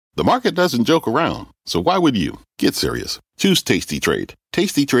The market doesn't joke around, so why would you? Get serious. Choose Tasty Trade.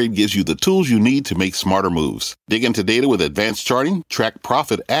 Tasty Trade gives you the tools you need to make smarter moves. Dig into data with advanced charting, track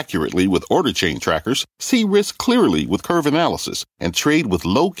profit accurately with order chain trackers, see risk clearly with curve analysis, and trade with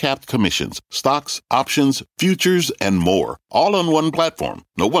low-capped commissions, stocks, options, futures, and more. All on one platform.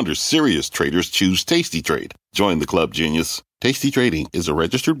 No wonder serious traders choose Tasty Trade. Join the club, genius. Tasty Trading is a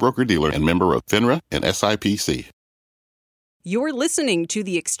registered broker-dealer and member of FINRA and SIPC. You're listening to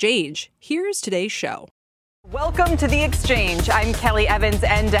The Exchange. Here's today's show. Welcome to The Exchange. I'm Kelly Evans,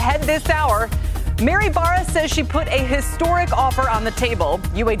 and ahead this hour, Mary Barra says she put a historic offer on the table.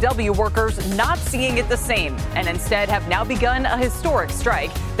 UAW workers not seeing it the same, and instead have now begun a historic strike.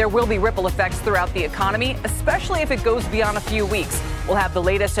 There will be ripple effects throughout the economy, especially if it goes beyond a few weeks. We'll have the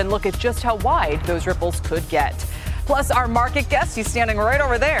latest and look at just how wide those ripples could get. Plus, our market guest, he's standing right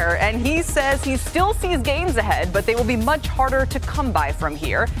over there, and he says he still sees gains ahead, but they will be much harder to come by from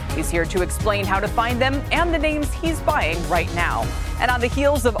here. He's here to explain how to find them and the names he's buying right now. And on the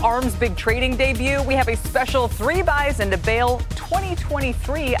heels of ARM's big trading debut, we have a special 3 buys and a bail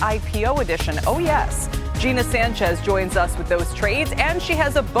 2023 IPO edition. Oh, yes. Gina Sanchez joins us with those trades, and she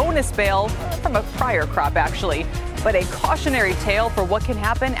has a bonus bail from a prior crop, actually, but a cautionary tale for what can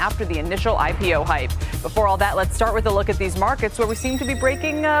happen after the initial IPO hype. Before all that, let's start with a look at these markets where we seem to be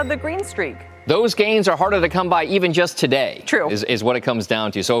breaking the green streak. Those gains are harder to come by even just today. True. Is what it comes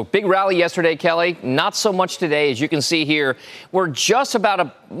down to. So big rally yesterday, Kelly. Not so much today. As you can see here, we're just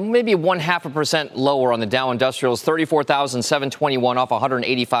about maybe 0.5% lower on the Dow Industrials, 34,721 off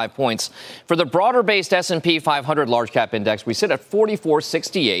 185 points. For the broader-based S&P 500 large cap index, we sit at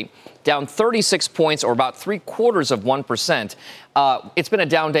 4468, down 36 points or about 0.75%. It's been a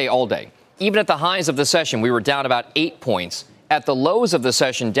down day all day. Even at the highs of the session, we were down about 8 points. At the lows of the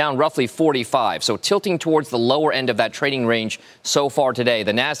session, down roughly 45, so tilting towards the lower end of that trading range so far today.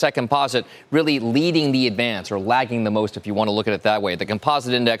 The NASDAQ composite really leading the advance, or lagging the most if you want to look at it that way. The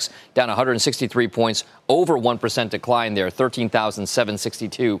composite index down 163 points, over 1% decline there,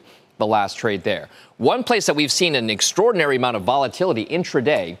 13,762 the last trade there. One place that we've seen an extraordinary amount of volatility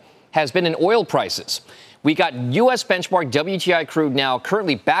intraday has been in oil prices. We got U.S. benchmark WTI crude now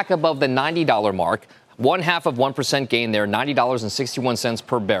currently back above the $90 mark. 0.5% gain there, $90.61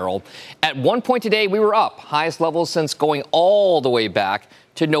 per barrel. At one point today, we were up, highest levels since going all the way back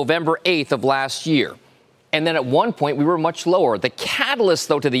to November 8th of last year. And then at one point, we were much lower. The catalyst,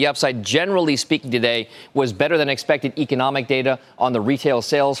 though, to the upside, generally speaking today, was better than expected economic data on the retail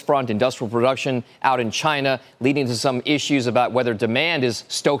sales front, industrial production out in China, leading to some issues about whether demand is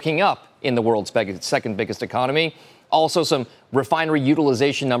stoking up in the world's second biggest economy. Also, some refinery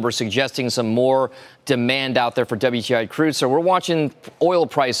utilization numbers suggesting some more demand out there for WTI crude. So we're watching oil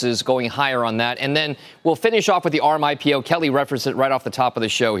prices going higher on that. And then we'll finish off with the ARM IPO. Kelly referenced it right off the top of the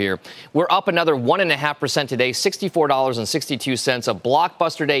show here. We're up another 1.5% today, $64.62. A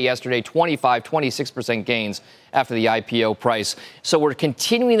blockbuster day yesterday, 26% gains after the IPO price. So we're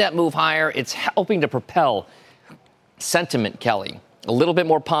continuing that move higher. It's helping to propel sentiment, Kelly, a little bit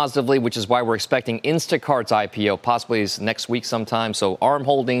more positively, which is why we're expecting Instacart's IPO possibly next week sometime. So ARM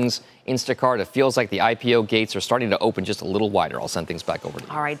Holdings, Instacart, it feels like the IPO gates are starting to open just a little wider. I'll send things back over to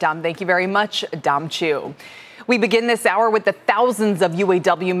you. All right, Dom, thank you very much. Dom Chu. We begin this hour with the thousands of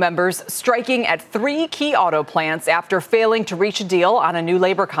UAW members striking at 3 key auto plants after failing to reach a deal on a new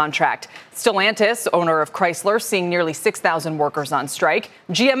labor contract. Stellantis, owner of Chrysler, seeing nearly 6,000 workers on strike.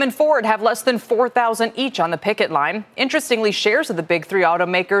 GM and Ford have less than 4,000 each on the picket line. Interestingly, shares of the big 3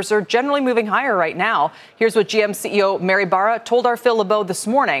 automakers are generally moving higher right now. Here's what GM CEO Mary Barra told our Phil LeBeau this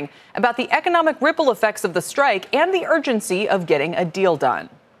morning about the economic ripple effects of the strike and the urgency of getting a deal done.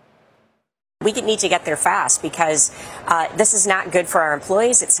 We need to get there fast because this is not good for our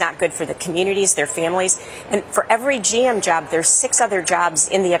employees. It's not good for the communities, their families. And for every GM job, there's 6 other jobs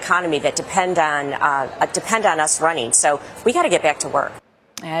in the economy that depend on us running. So we got to get back to work.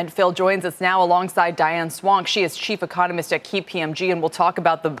 And Phil joins us now alongside Diane Swank. She is chief economist at KPMG, and we'll talk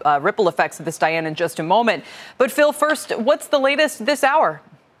about the ripple effects of this, Diane, in just a moment. But Phil, first, what's the latest this hour?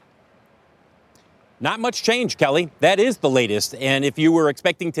 Not much change, Kelly. That is the latest. And if you were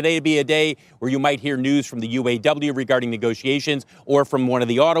expecting today to be a day where you might hear news from the UAW regarding negotiations or from one of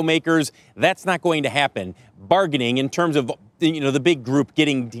the automakers, that's not going to happen. Bargaining in terms of, the big group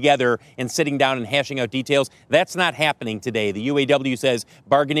getting together and sitting down and hashing out details, that's not happening today. The UAW says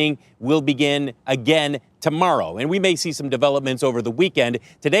bargaining will begin again tomorrow. And we may see some developments over the weekend.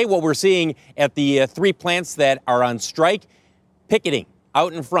 Today, what we're seeing at the 3 plants that are on strike, picketing.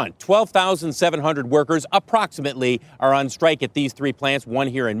 out in front. 12,700 workers approximately are on strike at these three plants, one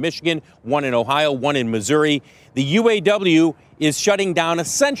here in Michigan, one in Ohio, one in Missouri. The UAW is shutting down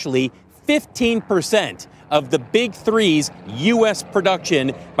essentially 15% of the big three's U.S.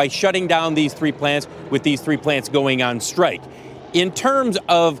 production by shutting down these three plants, with these three plants going on strike. In terms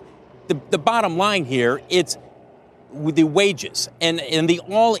of the bottom line here, it's with the wages and the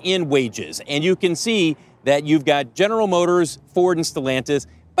all-in wages. And you can see that you've got General Motors, Ford, and Stellantis,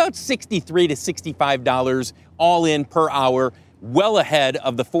 about $63 to $65 all in per hour, well ahead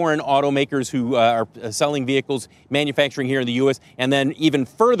of the foreign automakers who are selling vehicles, manufacturing here in the U.S., and then even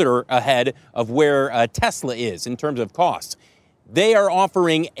further ahead of where Tesla is in terms of costs. They are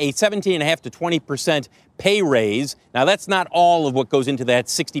offering a 17.5% to 20% pay raise. Now, that's not all of what goes into that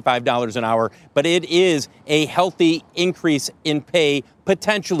 $65 an hour, but it is a healthy increase in pay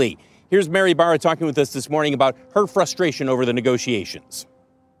potentially. Here's Mary Barra talking with us this morning about her frustration over the negotiations.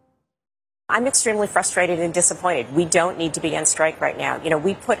 I'm extremely frustrated and disappointed. We don't need to be on strike right now. You know,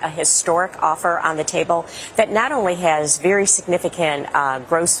 we put a historic offer on the table that not only has very significant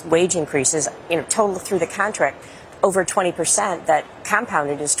gross wage increases, total through the contract, over 20%, that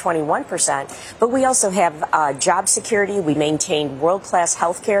compounded is 21%. But we also have job security. We maintain world-class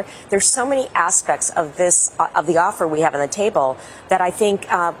health care. There's so many aspects of this, of the offer we have on the table that I think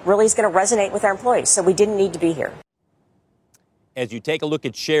really is going to resonate with our employees. So we didn't need to be here. As you take a look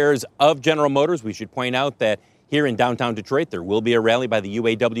at shares of General Motors, we should point out that here in downtown Detroit, there will be a rally by the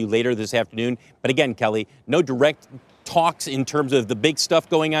UAW later this afternoon. But again, Kelly, no direct talks in terms of the big stuff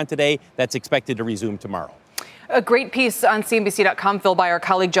going on today. That's expected to resume tomorrow. A great piece on CNBC.com, Phil, by our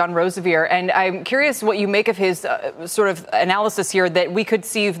colleague John Rosevier. And I'm curious what you make of his sort of analysis here that we could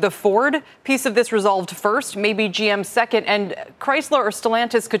see the Ford piece of this resolved first, maybe GM second, and Chrysler or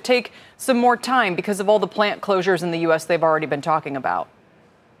Stellantis could take some more time because of all the plant closures in the U.S. they've already been talking about.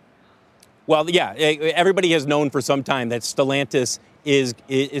 Well, yeah, everybody has known for some time that Stellantis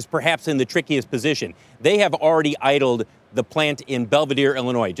is perhaps in the trickiest position. They have already idled the plant in Belvidere,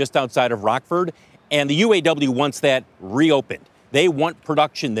 Illinois, just outside of Rockford. And the UAW wants that reopened. They want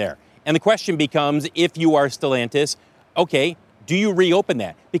production there. And the question becomes, if you are Stellantis, okay, do you reopen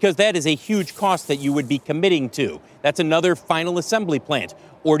that? Because that is a huge cost that you would be committing to. That's another final assembly plant.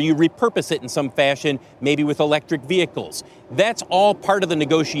 Or do you repurpose it in some fashion, maybe with electric vehicles? That's all part of the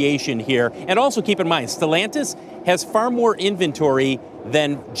negotiation here. And also keep in mind, Stellantis has far more inventory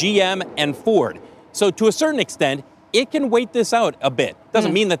than GM and Ford. So to a certain extent, it can wait this out a bit.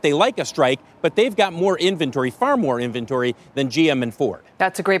 Doesn't mean that they like a strike, but they've got more inventory, far more inventory than GM and Ford.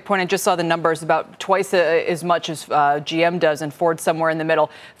 That's a great point. I just saw the numbers, about twice as much as GM does, and Ford somewhere in the middle.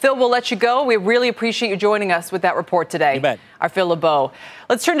 Phil, we'll let you go. We really appreciate you joining us with that report today. You bet. Our Phil LeBeau.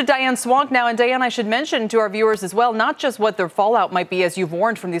 Let's turn to Diane Swank now. And Diane, I should mention to our viewers as well, not just what the fallout might be, as you've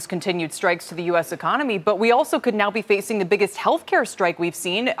warned, from these continued strikes to the U.S. economy, but we also could now be facing the biggest healthcare strike we've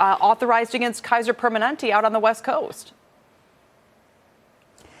seen, authorized against Kaiser Permanente out on the West Coast.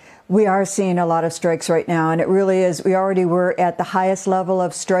 We are seeing a lot of strikes right now, and it really is. We already were at the highest level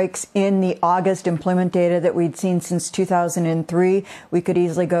of strikes in the August employment data that we'd seen since 2003. We could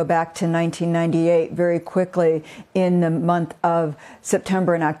easily go back to 1998 very quickly in the month of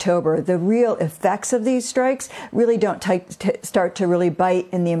September and October. The real effects of these strikes really don't start to really bite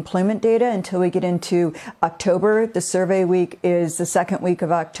in the employment data until we get into October. The survey week is the second week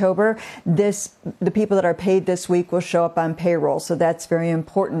of October. The people that are paid this week will show up on payroll, so that's very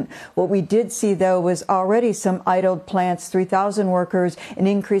important. What we did see, though, was already some idled plants, 3,000 workers, an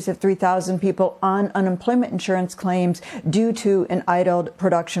increase of 3,000 people on unemployment insurance claims due to an idled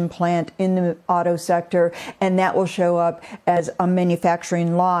production plant in the auto sector, and that will show up as a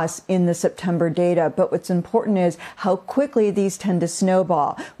manufacturing loss in the September data. But what's important is how quickly these tend to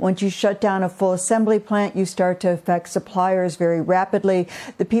snowball. Once you shut down a full assembly plant, you start to affect suppliers very rapidly.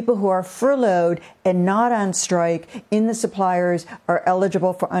 The people who are furloughed and not on strike in the suppliers are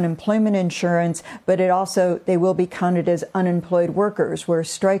eligible for unemployment insurance, but they will be counted as unemployed workers, where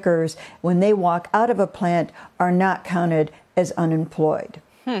strikers, when they walk out of a plant, are not counted as unemployed.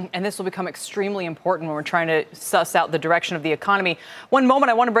 And this will become extremely important when we're trying to suss out the direction of the economy. One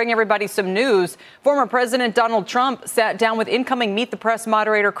moment, I want to bring everybody some news. Former President Donald Trump sat down with incoming Meet the Press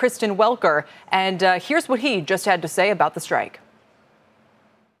moderator Kristen Welker, and here's what he just had to say about the strike.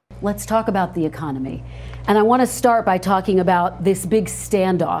 Let's talk about the economy. And I want to start by talking about this big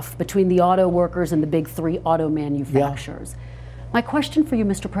standoff between the auto workers and the big three auto manufacturers. Yeah. My question for you,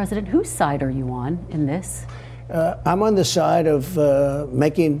 Mr. President, whose side are you on in this? I'm on the side of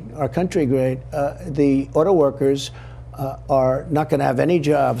making our country great. The auto workers are not going to have any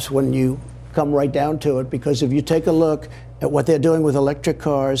jobs when you come right down to it, because if you take a look at what they're doing with electric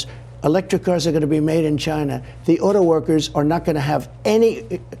cars. Electric cars are going to be made in China. The auto workers are not going to have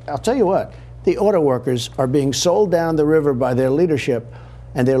any. I'll tell you what, the auto workers are being sold down the river by their leadership,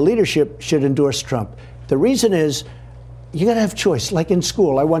 and their leadership should endorse Trump. The reason is you got to have choice. Like in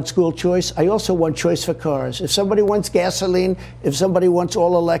school, I want school choice. I also want choice for cars. If somebody wants gasoline, if somebody wants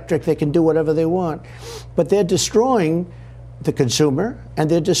all electric, they can do whatever they want. But they're destroying the consumer,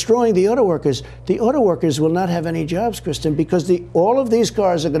 and they're destroying the auto workers. The auto workers will not have any jobs, Kristen, because all of these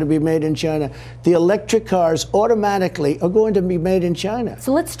cars are going to be made in China. The electric cars automatically are going to be made in China.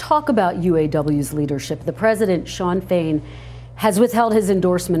 So let's talk about UAW's leadership. The president, Sean Fain, has withheld his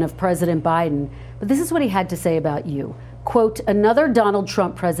endorsement of President Biden, but this is what he had to say about you. Quote, another Donald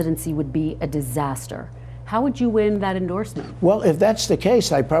Trump presidency would be a disaster. How would you win that endorsement? Well, if that's the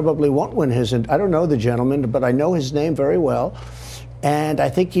case, I probably won't win his. I don't know the gentleman, but I know his name very well. And I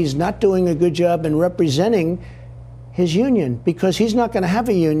think he's not doing a good job in representing his union, because he's not going to have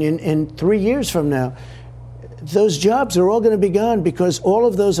a union in 3 years from now. Those jobs are all going to be gone because all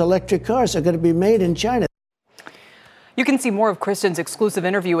of those electric cars are going to be made in China. You can see more of Kristen's exclusive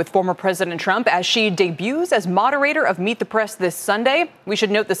interview with former President Trump as she debuts as moderator of Meet the Press this Sunday. We should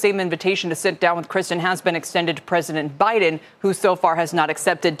note the same invitation to sit down with Kristen has been extended to President Biden, who so far has not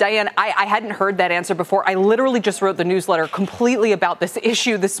accepted. Diane, I hadn't heard that answer before. I literally just wrote the newsletter completely about this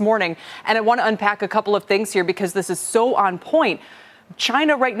issue this morning, and I want to unpack a couple of things here because this is so on point.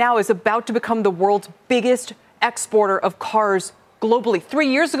 China right now is about to become the world's biggest exporter of cars globally. 3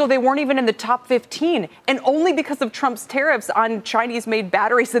 years ago, they weren't even in the top 15. And only because of Trump's tariffs on Chinese-made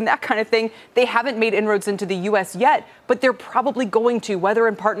batteries and that kind of thing, they haven't made inroads into the U.S. yet. But they're probably going to, whether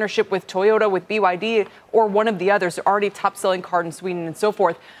in partnership with Toyota, with BYD, or one of the others. They're already top-selling car in Sweden and so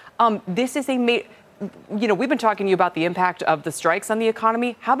forth. This is we've been talking to you about the impact of the strikes on the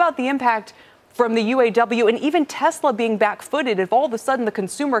economy. How about the impact from the UAW and even Tesla being back-footed if all of a sudden the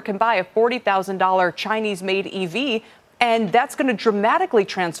consumer can buy a $40,000 Chinese-made EV? And that's going to dramatically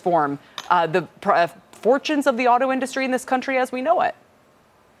transform the fortunes of the auto industry in this country as we know it.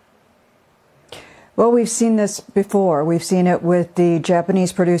 Well, we've seen this before. We've seen it with the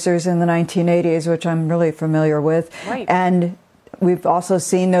Japanese producers in the 1980s, which I'm really familiar with. Right. And we've also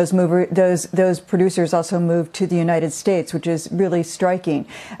seen those producers also move to the United States, which is really striking.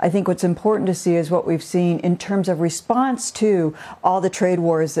 I think what's important to see is what we've seen in terms of response to all the trade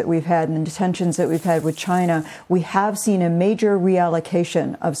wars that we've had and the tensions that we've had with China. We have seen a major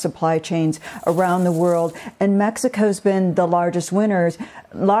reallocation of supply chains around the world, and Mexico's been the largest winners,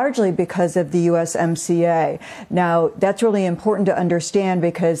 largely because of the USMCA. Now, that's really important to understand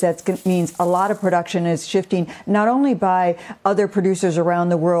because that means a lot of production is shifting not only by other producers around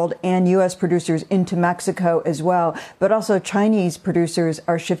the world and U.S. producers into Mexico as well, but also Chinese producers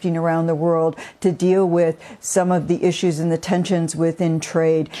are shifting around the world to deal with some of the issues and the tensions within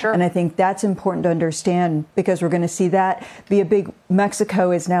trade. Sure. And I think that's important to understand because we're going to see that be a big.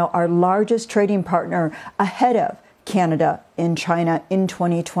 Mexico is now our largest trading partner ahead of Canada in China in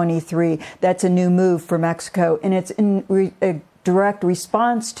 2023. That's a new move for Mexico, and it's in a direct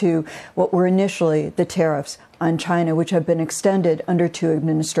response to what were initially the tariffs on China, which have been extended under 2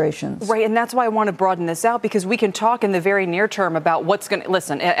 administrations. Right, and that's why I want to broaden this out, because we can talk in the very near term about what's going to,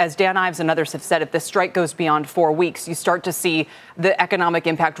 listen, as Dan Ives and others have said, if this strike goes beyond 4 weeks, you start to see the economic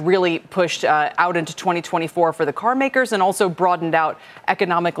impact really pushed out into 2024 for the car makers and also broadened out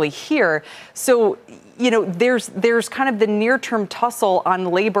economically here. So, there's kind of the near-term tussle on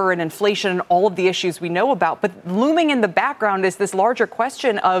labor and inflation and all of the issues we know about. But looming in the background is this larger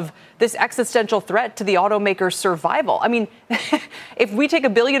question of this existential threat to the automakers' survival. I mean, if we take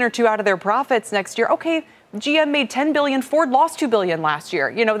 $1 billion or $2 billion out of their profits next year, okay, GM made $10 billion, Ford lost $2 billion last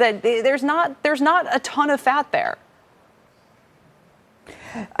year. That there's not a ton of fat there.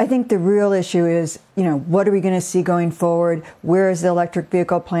 I think the real issue is, what are we going to see going forward? Where is the electric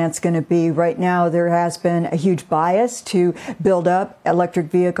vehicle plants going to be? Right now, there has been a huge bias to build up electric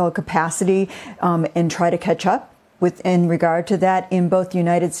vehicle capacity and try to catch up in regard to that in both the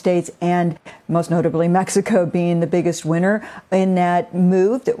United States and most notably Mexico being the biggest winner in that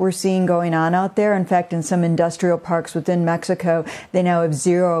move that we're seeing going on out there. In fact, in some industrial parks within Mexico, they now have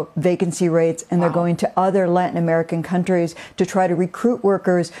 0 vacancy rates, and they're going to other Latin American countries to try to recruit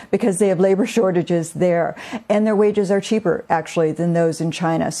workers because they have labor shortages there. And their wages are cheaper, actually, than those in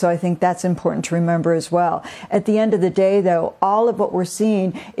China. So I think that's important to remember as well. At the end of the day, though, all of what we're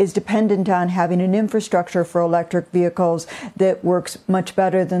seeing is dependent on having an infrastructure for electric electric vehicles that works much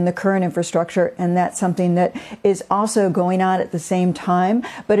better than the current infrastructure. And that's something that is also going on at the same time.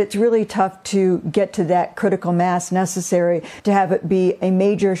 But it's really tough to get to that critical mass necessary to have it be a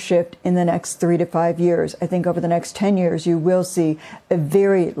major shift in the next 3 to 5 years. I think over the next 10 years, you will see a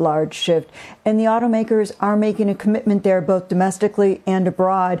very large shift. And the automakers are making a commitment there, both domestically and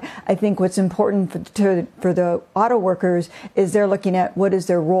abroad. I think what's important for the auto workers is they're looking at what is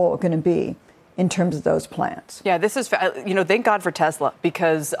their role going to be in terms of those plants. Yeah, this is, thank God for Tesla,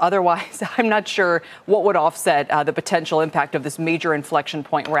 because otherwise I'm not sure what would offset the potential impact of this major inflection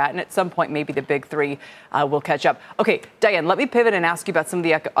point we're at. And at some point, maybe the big three will catch up. Okay, Diane, let me pivot and ask you about some of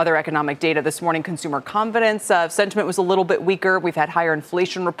the other economic data this morning. Consumer confidence sentiment was a little bit weaker. We've had higher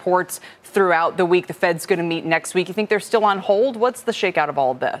inflation reports throughout the week. The Fed's going to meet next week. You think they're still on hold? What's the shakeout of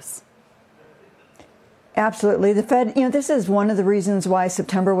all of this? Absolutely. The Fed, this is one of the reasons why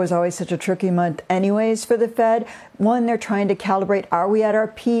September was always such a tricky month anyways for the Fed. One, they're trying to calibrate, are we at our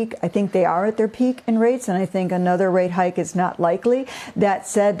peak? I think they are at their peak in rates, and I think another rate hike is not likely. That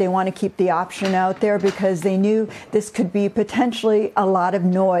said, they want to keep the option out there because they knew this could be potentially a lot of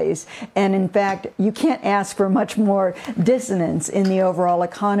noise. And in fact, you can't ask for much more dissonance in the overall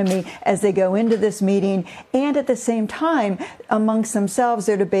economy as they go into this meeting. And at the same time, amongst themselves,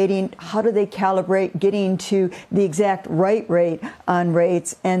 they're debating how do they calibrate getting to the exact right rate on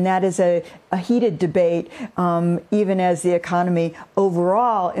rates. And that is a heated debate, even as the economy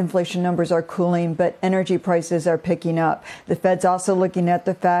overall, inflation numbers are cooling, but energy prices are picking up. The Fed's also looking at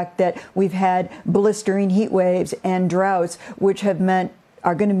the fact that we've had blistering heat waves and droughts, which are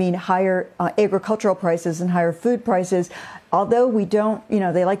going to mean higher agricultural prices and higher food prices. Although we don't,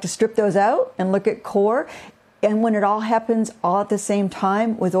 they like to strip those out and look at core. And when it all happens all at the same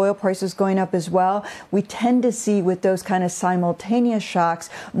time, with oil prices going up as well, we tend to see with those kind of simultaneous shocks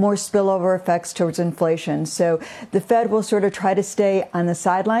more spillover effects towards inflation. So the Fed will sort of try to stay on the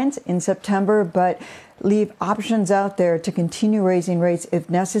sidelines in September, but leave options out there to continue raising rates if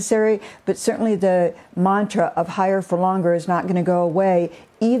necessary. But certainly the mantra of higher for longer is not going to go away,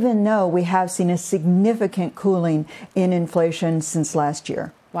 even though we have seen a significant cooling in inflation since last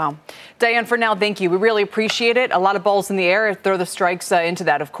year. Wow. Diane, for now, thank you. We really appreciate it. A lot of balls in the air. Throw the strikes into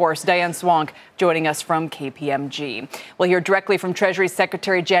that, of course. Diane Swank joining us from KPMG. We'll hear directly from Treasury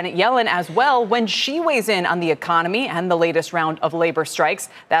Secretary Janet Yellen as well when she weighs in on the economy and the latest round of labor strikes.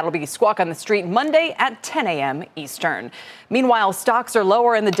 That'll be Squawk on the Street Monday at 10 a.m. Eastern. Meanwhile, stocks are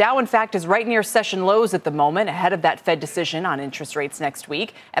lower, and the Dow, in fact, is right near session lows at the moment, ahead of that Fed decision on interest rates next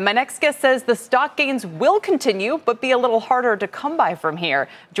week. And my next guest says the stock gains will continue, but be a little harder to come by from here.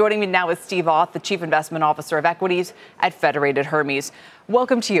 Joining me now is Steve Auth, the Chief Investment Officer of Equities at Federated Hermes.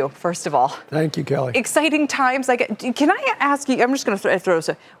 Welcome to you, first of all. Thank you, Kelly. Exciting times. Can I ask you, I'm just going to throw this,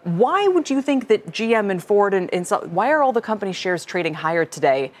 why would you think that GM and Ford and why are all the company shares trading higher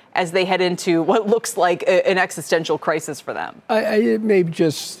today as they head into what looks like an existential crisis for them? It may be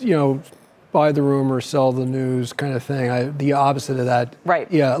just, buy the rumor, sell the news kind of thing. The opposite of that. Right.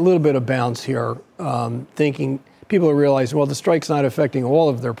 Yeah, a little bit of bounce here, thinking people are realizing, well, the strike's not affecting all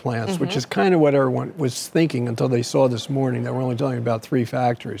of their plants, which is kind of what everyone was thinking until they saw this morning that we're only talking about 3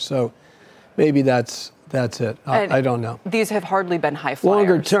 factories. So maybe that's it. I don't know. These have hardly been high flyers.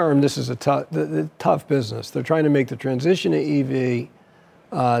 Longer term, this is a tough business. They're trying to make the transition to EV.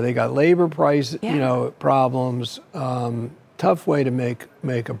 They got labor price, problems. Tough way to make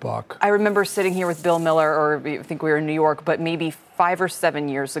a buck. I remember sitting here with Bill Miller, or I think we were in New York, but maybe 5 or 7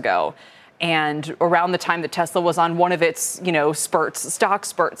 years ago. And around the time that Tesla was on one of its, stock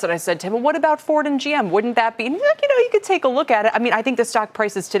spurts, and I said to him, well, what about Ford and GM? Wouldn't that be? And he's like, you could take a look at it. I mean, I think the stock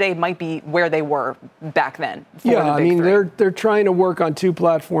prices today might be where they were back then. Yeah, I mean, they're trying to work on 2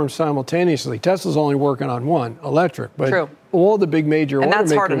 platforms simultaneously. Tesla's only working on one, electric. But true. All the big major automakers. And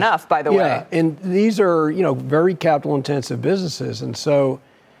that's hard enough, by the way. Yeah, and these are, very capital-intensive businesses. And so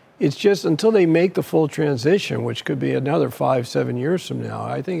it's just until they make the full transition, which could be another 5-7 years from now,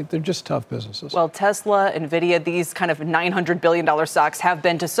 I think they're just tough businesses. Well, Tesla, NVIDIA, these kind of $900 billion stocks have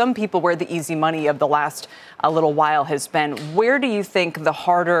been to some people where the easy money of the last a little while has been. Where do you think the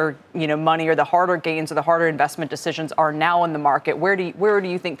harder, money or the harder gains or the harder investment decisions are now in the market? Where do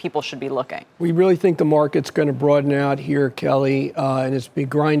you think people should be looking? We really think the market's going to broaden out here, Kelly, and it's been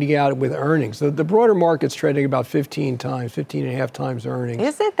grinding out with earnings. The broader market's trading about 15 and a half times earnings.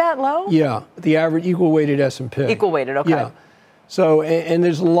 Is it that low? Yeah, the average equal-weighted S&P. Equal-weighted, okay. Yeah. So, and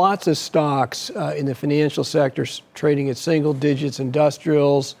there's lots of stocks in the financial sector trading at single digits,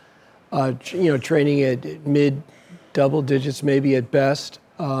 industrials, trading at mid double digits, maybe at best.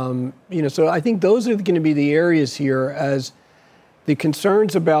 So I think those are going to be the areas here as the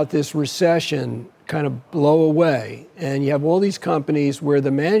concerns about this recession kind of blow away. And you have all these companies where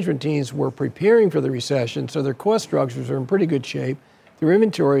the management teams were preparing for the recession, so their cost structures are in pretty good shape. Their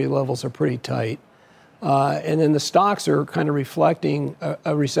inventory levels are pretty tight. And then the stocks are kind of reflecting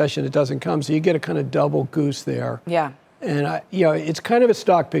a recession that doesn't come. So you get a kind of double goose there. Yeah. And, it's kind of a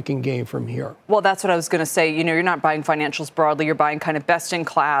stock picking game from here. Well, that's what I was going to say. You're not buying financials broadly. You're buying kind of best in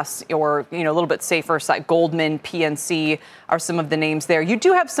class or, a little bit safer side. Goldman, PNC are some of the names there. You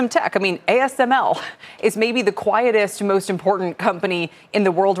do have some tech. I mean, ASML is maybe the quietest, most important company in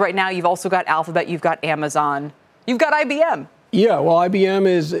the world right now. You've also got Alphabet. You've got Amazon. You've got IBM. Yeah, well, IBM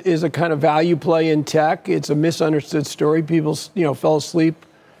is a kind of value play in tech. It's a misunderstood story. People, fell asleep.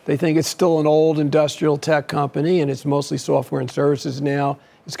 They think it's still an old industrial tech company, and it's mostly software and services now.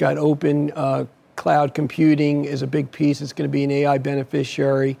 It's got open cloud computing is a big piece. It's going to be an AI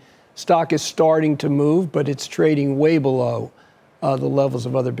beneficiary. Stock is starting to move, but it's trading way below the levels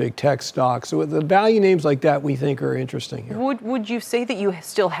of other big tech stocks. So the value names like that we think are interesting here. Would you say that you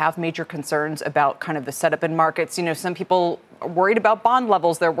still have major concerns about kind of the setup in markets? Some people are worried about bond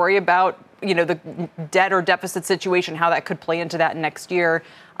levels. They're worried about, the debt or deficit situation, how that could play into that next year.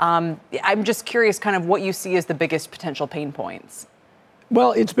 I'm just curious kind of what you see as the biggest potential pain points.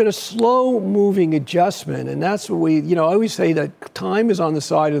 Well, it's been a slow moving adjustment. And that's what I always say that time is on the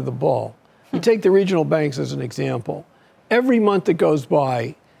side of the bull. You take the regional banks as an example. Every month that goes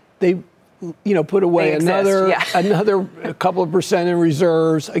by, they, put away another couple of percent in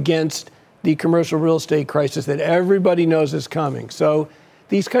reserves against the commercial real estate crisis that everybody knows is coming. So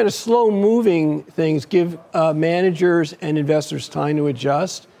these kind of slow moving things give managers and investors time to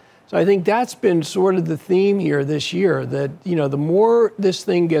adjust. So I think that's been sort of the theme here this year, that, the more this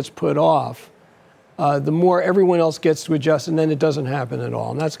thing gets put off, the more everyone else gets to adjust, and then it doesn't happen at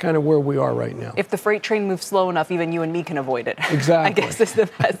all. And that's kind of where we are right now. If the freight train moves slow enough, even you and me can avoid it. Exactly. I guess is the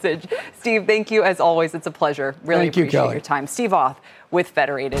message. Steve, thank you as always. It's a pleasure. Really appreciate your time. Steve Auth with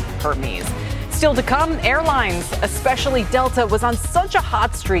Federated Hermes. Still to come, airlines, especially Delta, was on such a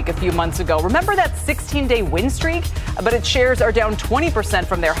hot streak a few months ago. Remember that 16-day win streak? But its shares are down 20%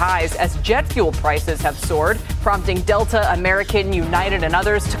 from their highs as jet fuel prices have soared, prompting Delta, American, United, and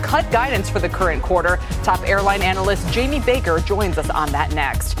others to cut guidance for the current quarter. Top airline analyst Jamie Baker joins us on that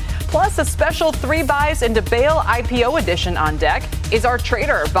next. Plus, a special 3 buys into Bail IPO edition on deck. Is our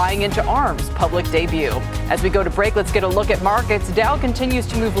trader buying into ARM's public debut? As we go to break, let's get a look at markets. Dow continues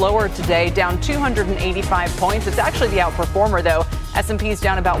to move lower today, down 285 points. It's actually the outperformer, though. S&P's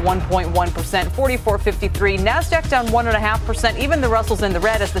down about 1.1%, 44.53. NASDAQ down 1.5%. Even the Russell's in the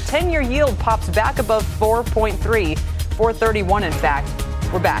red as the 10-year yield pops back above 4.3, 431 in fact.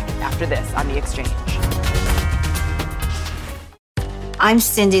 We're back after this on The Exchange. I'm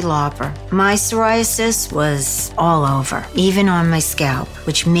Cyndi Lauper. My psoriasis was all over, even on my scalp,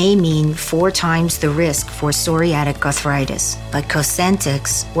 which may mean 4 times the risk for psoriatic arthritis. But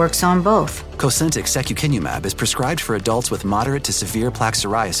Cosentyx works on both. Cosentyx secukinumab is prescribed for adults with moderate to severe plaque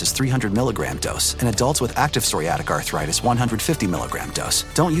psoriasis 300 milligram dose and adults with active psoriatic arthritis 150 milligram dose.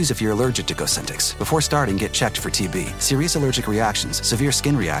 Don't use if you're allergic to Cosentyx. Before starting, get checked for TB, serious allergic reactions, severe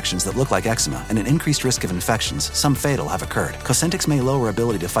skin reactions that look like eczema, and an increased risk of infections, some fatal, have occurred. Cosentyx may lower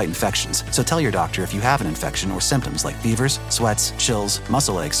ability to fight infections, so tell your doctor if you have an infection or symptoms like fevers, sweats, chills,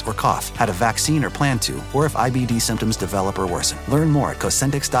 muscle aches, or cough, had a vaccine or plan to, or if IBD symptoms develop or worsen. Learn more at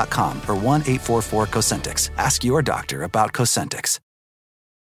Cosentyx.com or 1-844-COSENTYX. Ask your doctor about Cosentyx.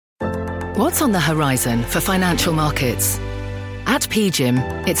 What's on the horizon for financial markets? At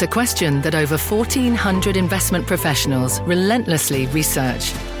PGIM, it's a question that over 1,400 investment professionals relentlessly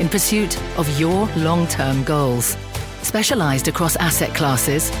research in pursuit of your long-term goals. Specialized across asset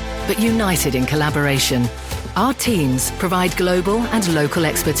classes, but united in collaboration, our teams provide global and local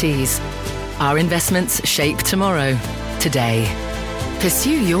expertise. Our investments shape tomorrow, today.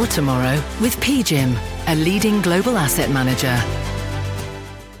 Pursue your tomorrow with PGIM, a leading global asset manager.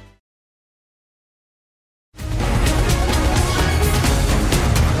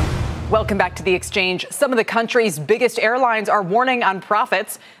 Welcome back to The Exchange. Some of the country's biggest airlines are warning on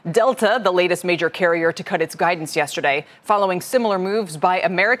profits. Delta, the latest major carrier to cut its guidance yesterday, following similar moves by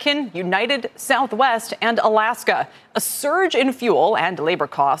American, United, Southwest, and Alaska. A surge in fuel and labor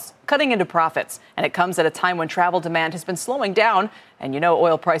costs cutting into profits. And it comes at a time when travel demand has been slowing down. And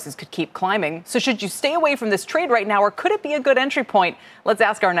oil prices could keep climbing. So should you stay away from this trade right now, or could it be a good entry point? Let's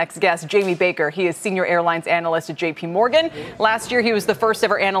ask our next guest, Jamie Baker. He is Senior Airlines Analyst at J.P. Morgan. Last year, he was the first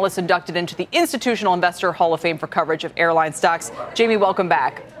ever analyst inducted into the Institutional Investor Hall of Fame for coverage of airline stocks. Jamie, welcome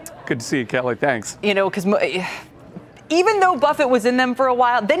back. Good to see you, Kelly. Thanks. Because even though Buffett was in them for a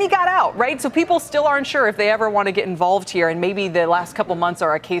while, then he got out, right? So people still aren't sure if they ever want to get involved here. And maybe the last couple months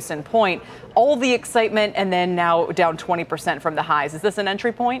are a case in point. All the excitement and then now down 20% from the highs. Is this an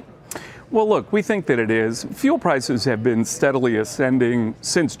entry point? Well, look, we think that it is. Fuel prices have been steadily ascending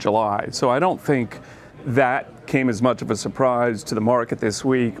since July. So I don't think that came as much of a surprise to the market this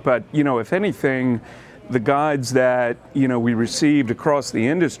week. But, if anything, the guides that, we received across the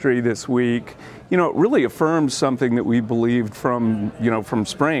industry this week, it really affirms something that we believed from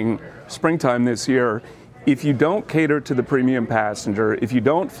springtime this year. If you don't cater to the premium passenger, if you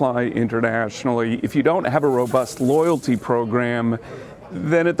don't fly internationally, if you don't have a robust loyalty program,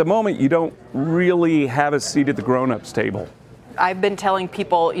 then at the moment you don't really have a seat at the grown-ups table. I've been telling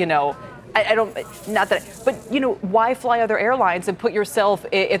people, why fly other airlines and put yourself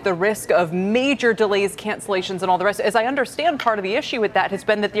at the risk of major delays, cancellations, and all the rest? As I understand, part of the issue with that has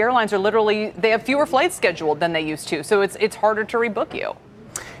been that the airlines they have fewer flights scheduled than they used to, so it's harder to rebook you.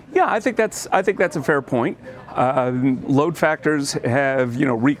 Yeah, I think that's a fair point. Load factors have,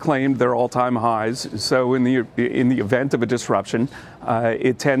 reclaimed their all-time highs. So in the event of a disruption,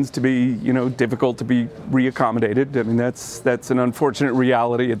 it tends to be, difficult to be reaccommodated. I mean, that's an unfortunate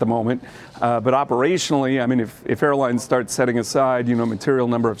reality at the moment. But operationally, I mean, if airlines start setting aside, material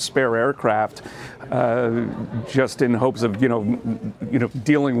number of spare aircraft, just in hopes of,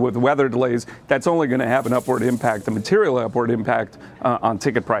 dealing with weather delays, that's only going to have an upward impact, a material upward impact on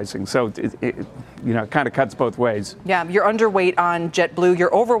ticket pricing. So it kind of cuts both ways. Yeah, you're underweight on JetBlue.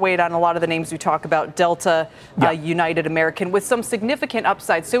 You're overweight on a lot of the names we talk about, Delta, United, American, with some significant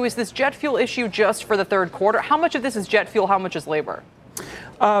upside. So is this jet fuel issue just for the third quarter? How much of this is jet fuel? How much is labor?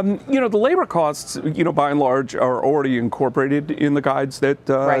 The labor costs, by and large, are already incorporated in the guides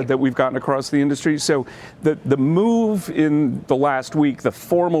that we've gotten across the industry. So the move in the last week, the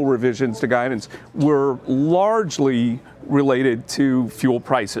formal revisions to guidance, were largely related to fuel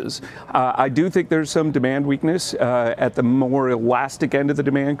prices. I do think there's some demand weakness at the more elastic end of the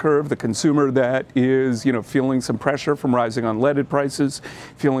demand curve. The consumer that is, feeling some pressure from rising unleaded prices,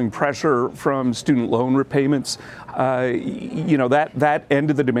 feeling pressure from student loan repayments. That end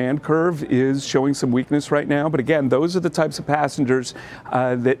of the demand curve is showing some weakness right now. But again, those are the types of passengers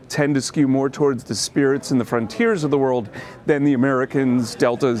that tend to skew more towards the Spirits and the Frontiers of the world than the Americans,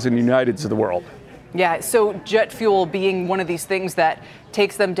 Deltas, and Uniteds of the world. Yeah, so jet fuel being one of these things that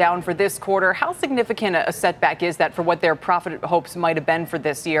takes them down for this quarter, how significant a setback is that for what their profit hopes might have been for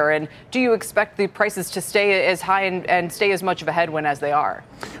this year? And do you expect the prices to stay as high and stay as much of a headwind as they are?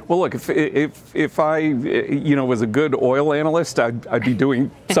 Well, look, if I, was a good oil analyst, I'd be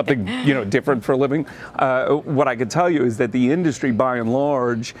doing something, different for a living. What I could tell you is that the industry, by and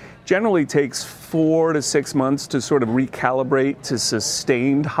large, generally takes 4 to 6 months to sort of recalibrate to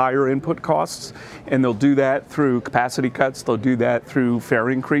sustained higher input costs. And they'll do that through capacity cuts. They'll do that through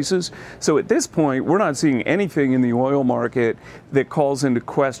fare increases. So at this point, we're not seeing anything in the oil market that calls into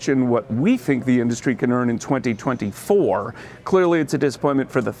question what we think the industry can earn in 2024. Clearly, it's a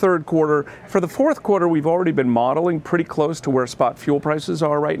disappointment for the third quarter. For the fourth quarter, we've already been modeling pretty close to where spot fuel prices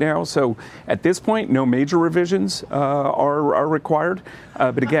are right now. So at this point, no major revisions are required.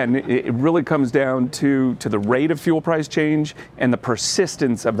 But again, it really comes down to the rate of fuel price change and the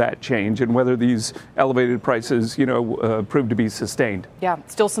persistence of that change and whether these elevated prices, prove to be sustained. Yeah,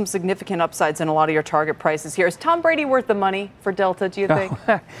 still some significant upsides in a lot of your target prices here. Is Tom Brady worth the money for Delta, do you think?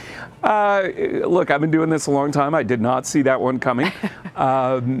 Look, I've been doing this a long time. I did not see that one coming.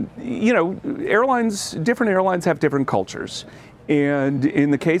 Different airlines have different cultures. And in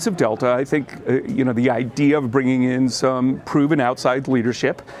the case of Delta, I think, the idea of bringing in some proven outside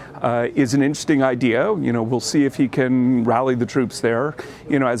leadership is an interesting idea. We'll see if he can rally the troops there.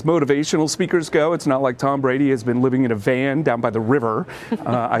 As motivational speakers go, it's not like Tom Brady has been living in a van down by the river.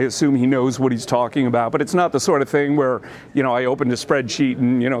 I assume he knows what he's talking about, but it's not the sort of thing where, I opened a spreadsheet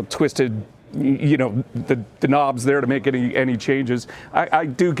and, twisted the knobs there to make any changes. I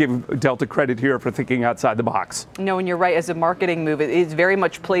do give Delta credit here for thinking outside the box. No, and you're right. As a marketing move, it very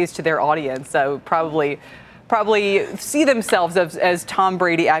much plays to their audience. So probably see themselves as Tom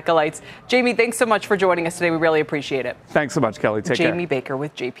Brady acolytes. Jamie, thanks so much for joining us today. We really appreciate it. Thanks so much, Kelly. Take care. Jamie Baker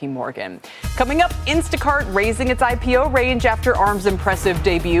with JP Morgan. Coming up, Instacart raising its IPO range after ARM's impressive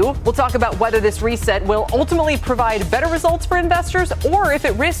debut. We'll talk about whether this reset will ultimately provide better results for investors or if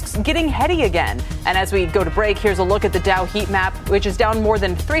it risks getting heady again. And as we go to break, here's a look at the Dow heat map, which is down more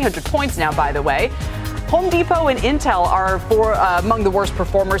than 300 points now, by the way. Home Depot and Intel are among the worst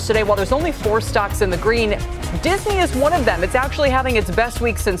performers today. While there's only 4 stocks in the green, Disney is one of them. It's actually having its best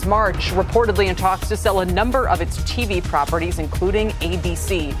week since March, reportedly in talks to sell a number of its TV properties, including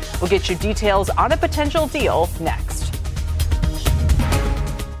ABC. We'll get you details on a potential deal next.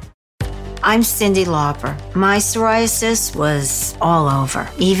 I'm Cyndi Lauper. My psoriasis was all over,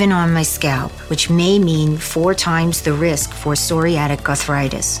 even on my scalp, which may mean 4 times the risk for psoriatic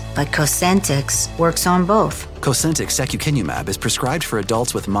arthritis. But Cosentyx works on both. Cosentyx secukinumab is prescribed for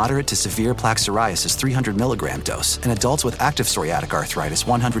adults with moderate to severe plaque psoriasis 300 milligram dose and adults with active psoriatic arthritis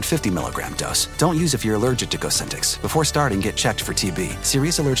 150 milligram dose. Don't use if you're allergic to Cosentyx. Before starting, get checked for TB,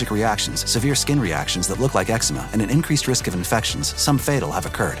 serious allergic reactions, severe skin reactions that look like eczema, and an increased risk of infections, some fatal, have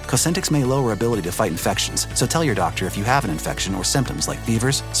occurred. Cosentyx may lower ability to fight infections, so tell your doctor if you have an infection or symptoms like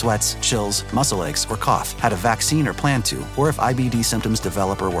fevers, sweats, chills, muscle aches, or cough, had a vaccine or plan to, or if IBD symptoms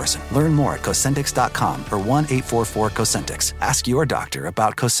develop or worsen. Learn more at Cosentyx.com or 1-844-COSENTYX. Ask your doctor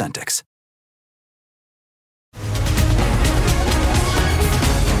about Cosentyx.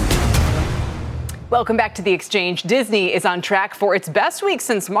 Welcome back to The Exchange. Disney is on track for its best week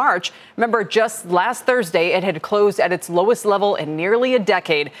since March. Remember, just last Thursday, it had closed at its lowest level in nearly a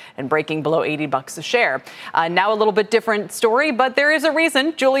decade and breaking below $80 a share. Now a little bit different story, but there is a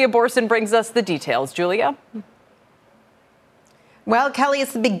reason. Julia Borson brings us the details. Julia? Well, Kelly,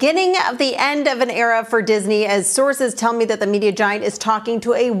 it's the beginning of the end of an era for Disney, as sources tell me that the media giant is talking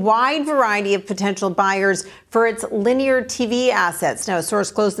to a wide variety of potential buyers for its linear TV assets. Now, a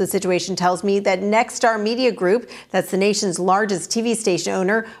source close to the situation tells me that Nexstar Media Group, that's the nation's largest TV station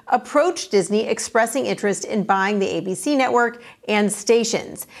owner, approached Disney expressing interest in buying the ABC network and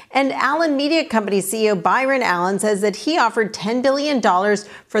stations. And Allen Media Company CEO Byron Allen says that he offered $10 billion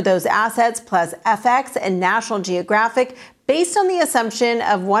for those assets, plus FX and National Geographic, based on the assumption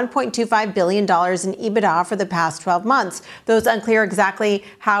of $1.25 billion in EBITDA for the past 12 months. Though it's unclear exactly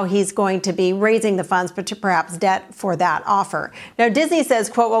how he's going to be raising the funds, but to perhaps debt for that offer. Now, Disney says,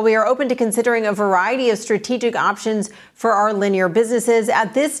 quote, "While we are open to considering a variety of strategic options for our linear businesses,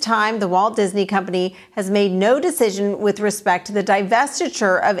 at this time, the Walt Disney Company has made no decision with respect to the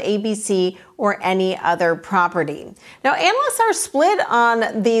divestiture of ABC or any other property." Now, analysts are split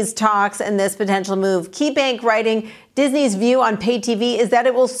on these talks and this potential move. KeyBank writing, Disney's view on pay TV is that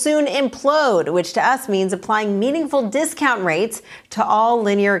it will soon implode, which to us means applying meaningful discount rates to all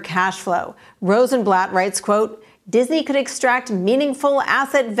linear cash flow. Rosenblatt writes, quote, "Disney could extract meaningful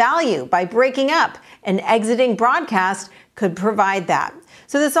asset value by breaking up, and exiting broadcast could provide that."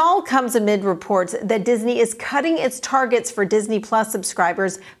 So this all comes amid reports that Disney is cutting its targets for Disney Plus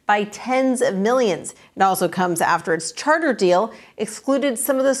subscribers by tens of millions. It also comes after its Charter deal excluded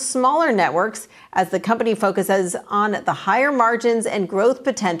some of the smaller networks as the company focuses on the higher margins and growth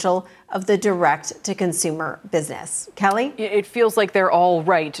potential of the direct-to-consumer business. Kelly? It feels like they're all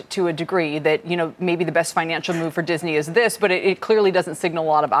right to a degree that, maybe the best financial move for Disney is this, but it clearly doesn't signal a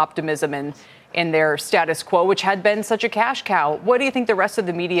lot of optimism in their status quo, which had been such a cash cow. What do you think the rest of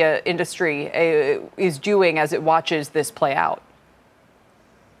the media industry is doing as it watches this play out?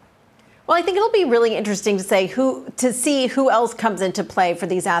 Well, I think it'll be really interesting to see who else comes into play for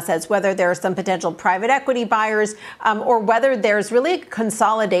these assets, whether there are some potential private equity buyers or whether there's really a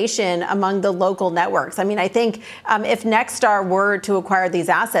consolidation among the local networks. I mean, I think if Nexstar were to acquire these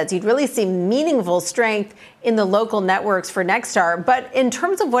assets, you'd really see meaningful strength in the local networks for Nexstar. But in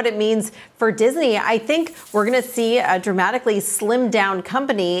terms of what it means for Disney, I think we're going to see a dramatically slimmed down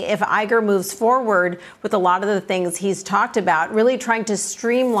company if Iger moves forward with a lot of the things he's talked about, really trying to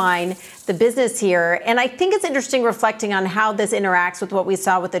streamline the business here. And I think it's interesting reflecting on how this interacts with what we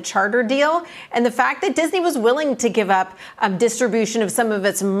saw with the Charter deal and the fact that Disney was willing to give up distribution of some of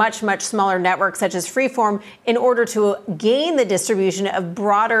its much, much smaller networks, such as Freeform, in order to gain the distribution of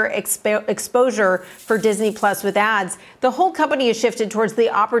broader exposure for Disney Plus with ads. The whole company has shifted towards the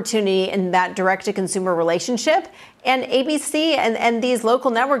opportunity in that direct-to-consumer relationship. And ABC and these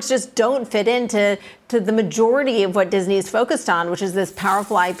local networks just don't fit into the majority of what Disney is focused on, which is this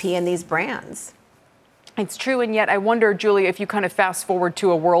powerful IP and these brands. It's true, and yet I wonder, Julia, if you kind of fast forward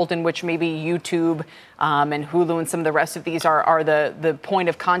to a world in which maybe YouTube and Hulu and some of the rest of these are the point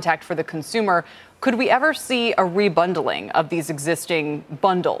of contact for the consumer, could we ever see a rebundling of these existing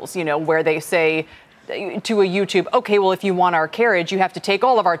bundles, where they say to a YouTube, okay, well, if you want our carriage, you have to take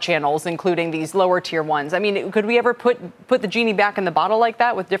all of our channels, including these lower tier ones. I mean, could we ever put the genie back in the bottle like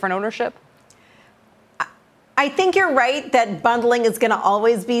that with different ownership? I think you're right that bundling is going to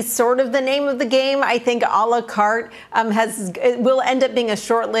always be sort of the name of the game. I think a la carte will end up being a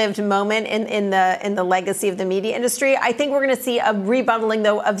short-lived moment in the legacy of the media industry. I think we're going to see a rebundling,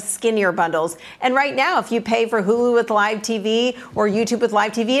 though, of skinnier bundles. And right now, if you pay for Hulu with live TV or YouTube with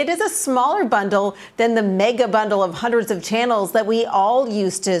live TV, it is a smaller bundle than the mega bundle of hundreds of channels that we all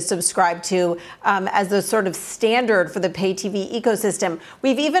used to subscribe to as the sort of standard for the pay TV ecosystem.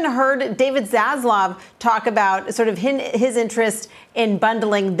 We've even heard David Zaslav talk about sort of his interest in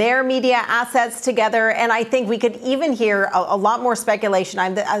bundling their media assets together. And I think we could even hear a lot more speculation.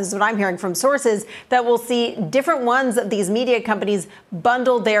 As what I'm hearing from sources, that we'll see different ones of these media companies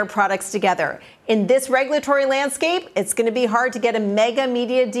bundle their products together. In this regulatory landscape, it's going to be hard to get a mega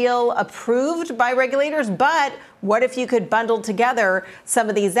media deal approved by regulators, but what if you could bundle together some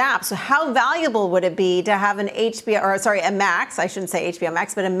of these apps? So how valuable would it be to have a Max, I shouldn't say HBO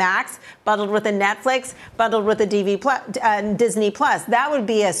Max, but a Max bundled with a Netflix, bundled with a Disney Plus? That would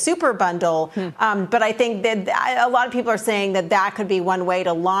be a super bundle. But I think that a lot of people are saying that could be one way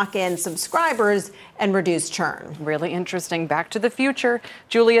to lock in subscribers and reduce churn. Really interesting. Back to the future.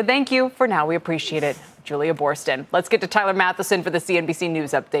 Julia, thank you. For now, we appreciate it. Julia Borston. Let's get to Tyler Matheson for the CNBC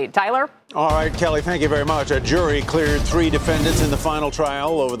News Update. Tyler? All right, Kelly, thank you very much. A jury cleared 3 defendants in the final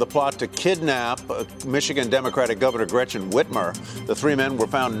trial over the plot to kidnap Michigan Democratic Governor Gretchen Whitmer. The 3 men were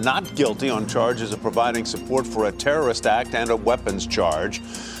found not guilty on charges of providing support for a terrorist act and a weapons charge.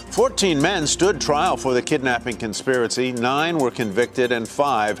 14 men stood trial for the kidnapping conspiracy. 9 were convicted and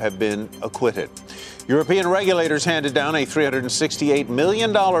 5 have been acquitted. European regulators handed down a $368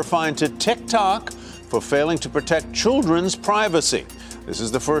 million fine to TikTok for failing to protect children's privacy. This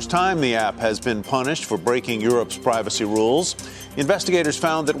is the first time the app has been punished for breaking Europe's privacy rules. Investigators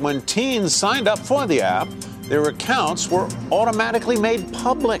found that when teens signed up for the app, their accounts were automatically made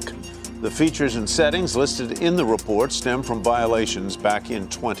public. The features and settings listed in the report stem from violations back in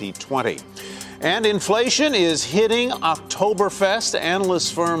 2020. And inflation is hitting Oktoberfest.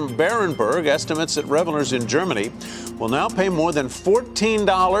 Analyst firm Berenberg estimates that revelers in Germany will now pay more than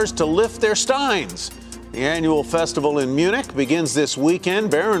 $14 to lift their steins. The annual festival in Munich begins this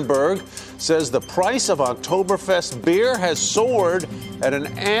weekend. Berenberg says the price of Oktoberfest beer has soared at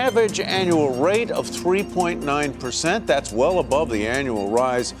an average annual rate of 3.9%. That's well above the annual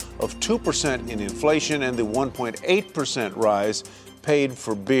rise of 2% in inflation and the 1.8% rise paid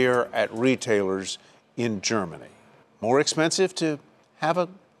for beer at retailers in Germany. More expensive to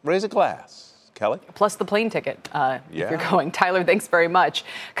raise a glass. Kelly? Plus the plane ticket, if you're going. Tyler, thanks very much.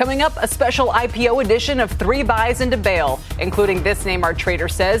 Coming up, a special IPO edition of 3 buys into bail, including this name our trader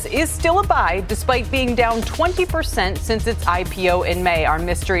says is still a buy despite being down 20% since its IPO in May. Our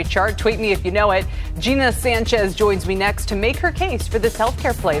mystery chart, tweet me if you know it. Gina Sanchez joins me next to make her case for this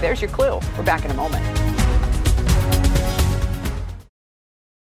healthcare play. There's your clue. We're back in a moment.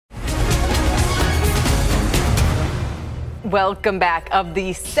 Welcome back. Of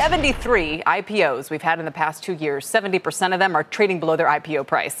the 73 IPOs we've had in the past 2 years, 70% of them are trading below their IPO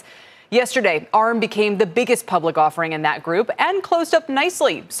price. Yesterday, ARM became the biggest public offering in that group and closed up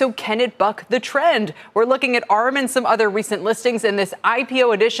nicely. So can it buck the trend? We're looking at ARM and some other recent listings in this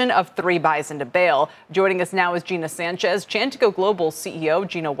IPO edition of 3 buys into bail. Joining us now is Gina Sanchez, Chantico Global CEO.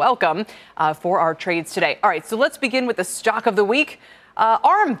 Gina, welcome for our trades today. All right, so let's begin with the stock of the week.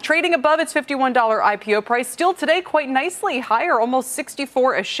 ARM trading above its $51 IPO price, still today quite nicely higher, almost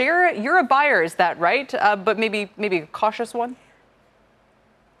 64 a share. You're a buyer, is that right? But maybe a cautious one?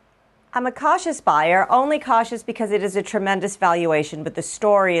 I'm a cautious buyer, only cautious because it is a tremendous valuation, but the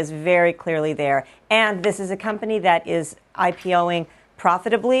story is very clearly there. And this is a company that is IPOing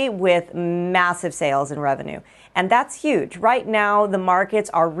profitably with massive sales and revenue. And that's huge. Right now, the markets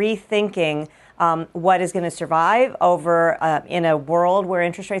are rethinking what is going to survive over in a world where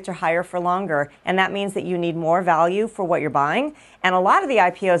interest rates are higher for longer. And that means that you need more value for what you're buying. And a lot of the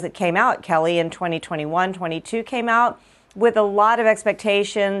IPOs that came out, Kelly, in 2021, 22 came out with a lot of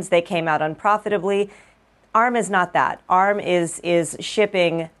expectations. They came out unprofitably. ARM is not that. ARM is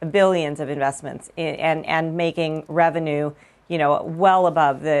shipping billions of investments and making revenue, well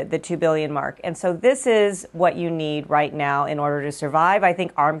above the 2 billion mark. And so this is what you need right now in order to survive. I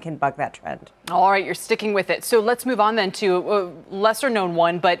think ARM can buck that trend. All right, you're sticking with it. So let's move on then to a lesser known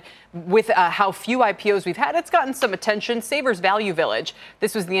one, but with how few IPOs we've had, it's gotten some attention. Savers Value Village.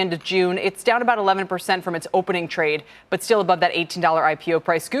 This was the end of June. It's down about 11% from its opening trade, but still above that $18 IPO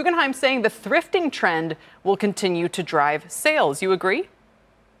price. Guggenheim saying the thrifting trend will continue to drive sales. You agree?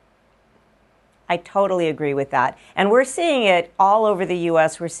 I totally agree with that. And we're seeing it all over the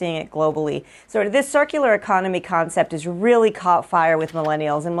U.S. We're seeing it globally. So this circular economy concept has really caught fire with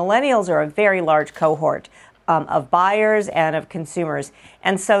millennials. And millennials are a very large cohort of buyers and of consumers.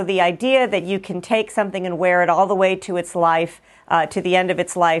 And so the idea that you can take something and wear it all the way to its life, to the end of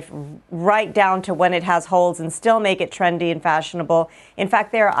its life, right down to when it has holes and still make it trendy and fashionable. In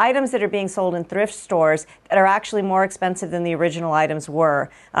fact, there are items that are being sold in thrift stores that are actually more expensive than the original items were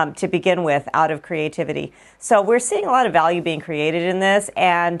to begin with, out of creativity. So we're seeing a lot of value being created in this,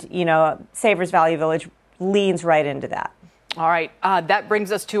 and Savers Value Village leans right into that. All right. That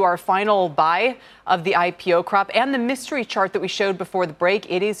brings us to our final buy of the IPO crop and the mystery chart that we showed before the break.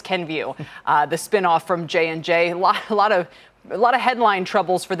 It is Kenvue, the spinoff from J&J. A lot of headline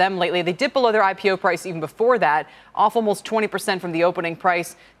troubles for them lately. They dipped below their IPO price even before that, off almost 20% from the opening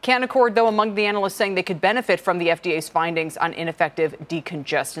price. Canaccord, though, among the analysts saying they could benefit from the FDA's findings on ineffective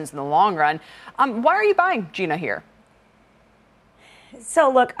decongestants in the long run. Why are you buying, Gina, here?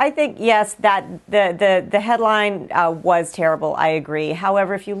 So, look, I think, yes, that the headline was terrible. I agree.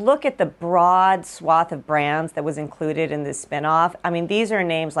 However, if you look at the broad swath of brands that was included in this spinoff, I mean, these are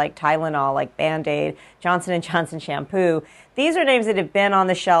names like Tylenol, like Band-Aid, Johnson & Johnson shampoo. These are names that have been on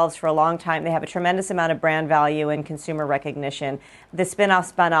the shelves for a long time. They have a tremendous amount of brand value and consumer recognition. The spinoff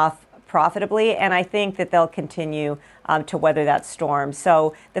spun off profitably, and I think that they'll continue to weather that storm.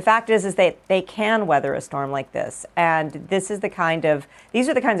 So the fact is that they can weather a storm like this, and these are the kinds of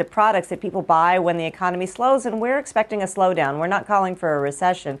products that people buy when the economy slows, and we're expecting a slowdown. We're not calling for a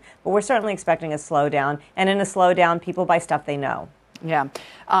recession, but we're certainly expecting a slowdown, and in a slowdown, people buy stuff they know. Yeah.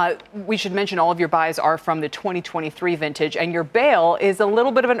 We should mention all of your buys are from the 2023 vintage, and your bail is a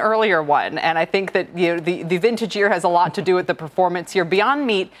little bit of an earlier one. And I think that the vintage year has a lot to do with the performance here. Beyond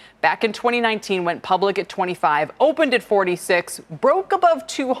Meat, back in 2019, went public at 25, opened at 46, broke above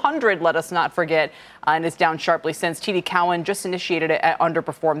 200, let us not forget, and is down sharply since. TD Cowen just initiated it at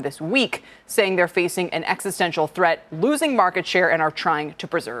underperform this week, saying they're facing an existential threat, losing market share, and are trying to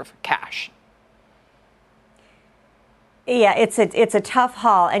preserve cash. Yeah, it's a tough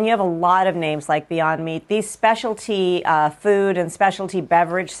haul, and you have a lot of names like Beyond Meat. These specialty food and specialty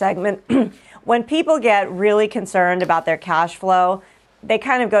beverage segment, when people get really concerned about their cash flow, they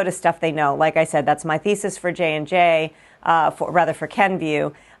kind of go to stuff they know. Like I said, that's my thesis for J&J, for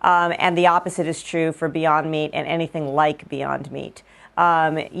Kenvue, and the opposite is true for Beyond Meat and anything like Beyond Meat.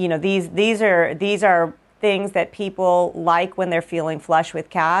 These are things that people like when they're feeling flush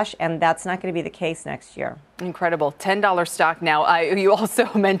with cash, and that's not going to be the case next year. Incredible. $10 stock now. You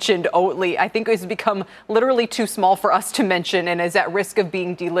also mentioned Oatly. I think it's become literally too small for us to mention and is at risk of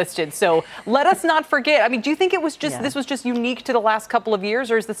being delisted. So let us not forget. I mean, do you think this was just unique to the last couple of years,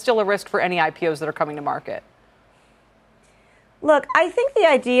 or is this still a risk for any IPOs that are coming to market? Look, I think the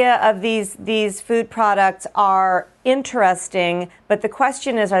idea of these food products are interesting, but the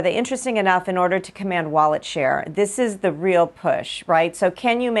question is, are they interesting enough in order to command wallet share? This is the real push, right? So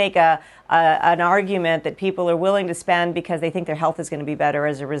can you make an argument that people are willing to spend because they think their health is going to be better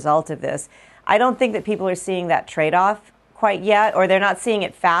as a result of this? I don't think that people are seeing that trade-off quite yet, or they're not seeing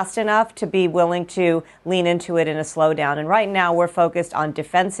it fast enough to be willing to lean into it in a slowdown. And right now we're focused on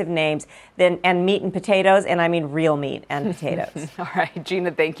defensive names and meat and potatoes, and I mean real meat and potatoes. All right, Gina,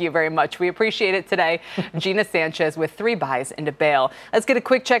 thank you very much. We appreciate it today. Gina Sanchez with 3 buys and a bail. Let's get a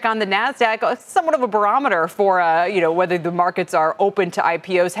quick check on the NASDAQ. Somewhat of a barometer for whether the markets are open to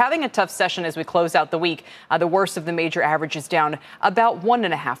IPOs. Having a tough session as we close out the week. The worst of the major averages down about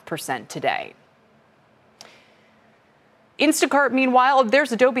 1.5% today. Instacart, meanwhile,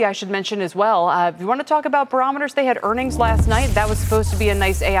 there's Adobe I should mention as well. If you want to talk about barometers, they had earnings last night. That was supposed to be a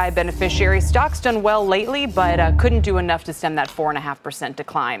nice AI beneficiary. Stock's done well lately, but couldn't do enough to stem that 4.5%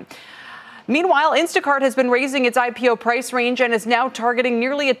 decline. Meanwhile, Instacart has been raising its IPO price range and is now targeting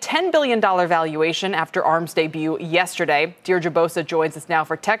nearly a $10 billion valuation after ARM's debut yesterday. Deirdre Bosa joins us now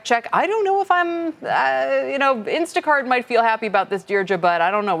for Tech Check. I don't know if Instacart might feel happy about this, Deirdre, but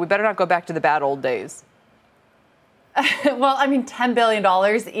I don't know. We better not go back to the bad old days. Well, I mean, $10 billion,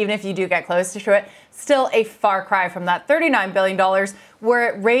 even if you do get close to it, still a far cry from that $39 billion where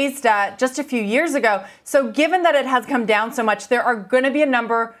it raised just a few years ago. So given that it has come down so much, there are going to be a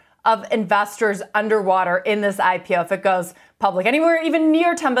number of investors underwater in this IPO if it goes public. Anywhere even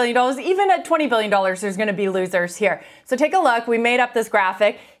near $10 billion, even at $20 billion, there's going to be losers here. So take a look. We made up this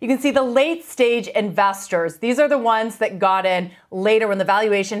graphic. You can see the late stage investors. These are the ones that got in later when the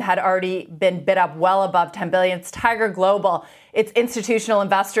valuation had already been bid up well above $10 billion. It's Tiger Global. It's institutional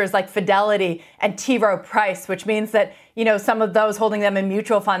investors like Fidelity and T. Rowe Price, which means that, some of those holding them in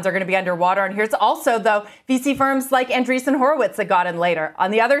mutual funds are going to be underwater. And here's also, though, VC firms like Andreessen Horowitz that got in later. On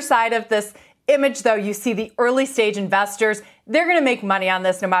the other side of this image, though, you see the early stage investors. They're going to make money on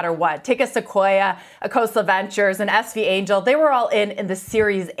this no matter what. Take a Sequoia, a Khosla Ventures, an SV Angel. They were all in the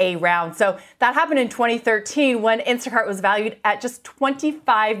Series A round. So that happened in 2013 when Instacart was valued at just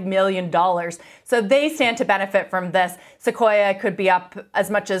 $25 million. So they stand to benefit from this. Sequoia could be up as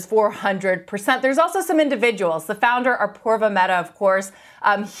much as 400%. There's also some individuals. The founder, Apoorva Mehta, of course,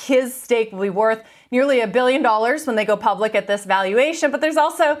 his stake will be worth nearly $1 billion when they go public at this valuation. But there's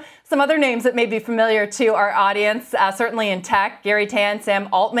also some other names that may be familiar to our audience, certainly in tech. Tech, Gary Tan, Sam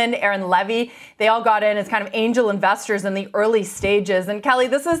Altman, Aaron Levy, they all got in as kind of angel investors in the early stages. And Kelly,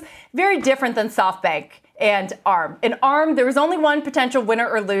 this is very different than SoftBank and ARM. In ARM, there was only one potential winner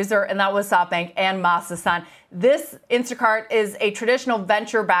or loser, and that was SoftBank and Masasan. This Instacart is a traditional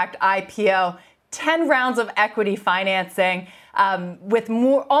venture-backed IPO, 10 rounds of equity financing, with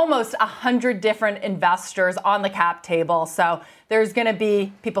almost 100 different investors on the cap table. So there's going to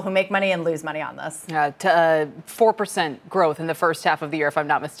be people who make money and lose money on this. 4% growth in the first half of the year, if I'm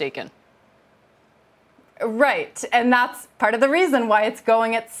not mistaken. Right. And that's part of the reason why it's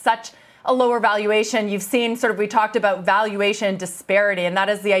going at such a lower valuation. You've seen we talked about valuation disparity, and that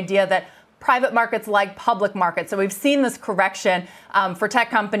is the idea that private markets like public markets. So we've seen this correction for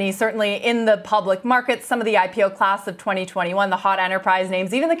tech companies, certainly in the public markets, some of the IPO class of 2021, the hot enterprise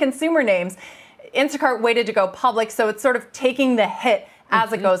names, even the consumer names. Instacart waited to go public, so it's sort of taking the hit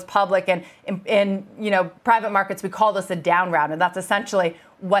as it goes public. And in private markets, we call this a down round, and that's essentially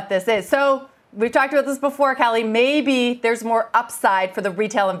what this is. So we've talked about this before, Kelly. Maybe there's more upside for the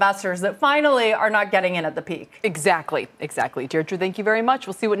retail investors that finally are not getting in at the peak. Exactly. Deirdre, thank you very much.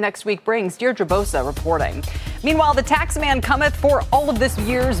 We'll see what next week brings. Deirdre Bosa reporting. Meanwhile, the tax man cometh for all of this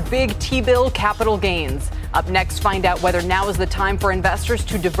year's big T-bill capital gains. Up next, find out whether now is the time for investors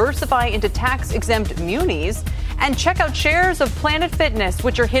to diversify into tax-exempt munis. And check out shares of Planet Fitness,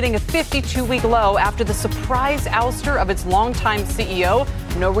 which are hitting a 52-week low after the surprise ouster of its longtime CEO.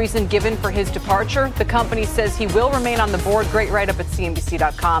 No reason given for his departure. The company says he will remain on the board. Great write-up at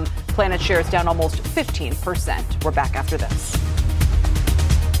CNBC.com. Planet shares down almost 15%. We're back after this.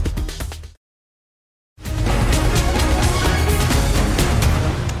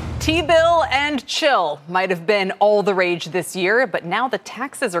 T-bill and chill might have been all the rage this year, but now the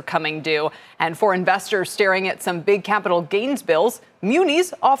taxes are coming due. And for investors staring at some big capital gains bills,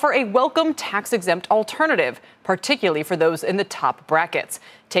 munis offer a welcome tax-exempt alternative, particularly for those in the top brackets.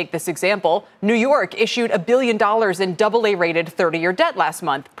 Take this example. New York issued $1 billion in AA-rated 30-year debt last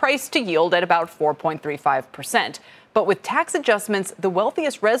month, priced to yield at about 4.35%. But with tax adjustments, the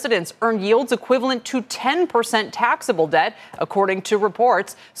wealthiest residents earn yields equivalent to 10% taxable debt, according to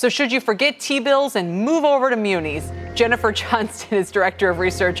reports. So should you forget T-bills and move over to munis? Jennifer Johnston is Director of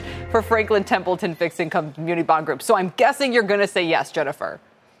Research for Franklin Templeton Fixed Income Muni Bond Group. So I'm guessing you're going to say yes, Jennifer.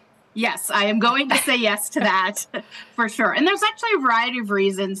 Yes, I am going to say yes to that for sure. And there's actually a variety of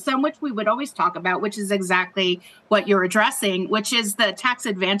reasons, some which we would always talk about, which is exactly what you're addressing, which is the tax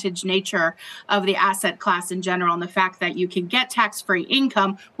advantage nature of the asset class in general, and the fact that you can get tax-free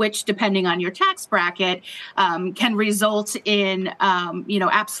income, which, depending on your tax bracket, can result in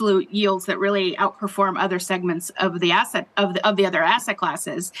absolute yields that really outperform other segments of the other asset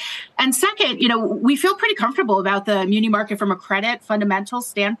classes. And second, we feel pretty comfortable about the muni market from a credit fundamental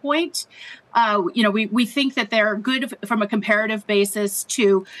standpoint. We think that they're good from a comparative basis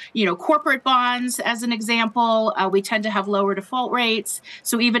to, corporate bonds, as an example. We tend to have lower default rates.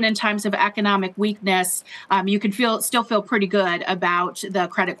 So even in times of economic weakness, you can still feel pretty good about the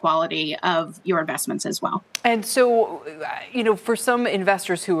credit quality of your investments as well. And so, for some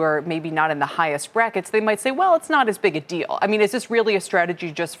investors who are maybe not in the highest brackets, they might say, well, it's not as big a deal. I mean, is this really a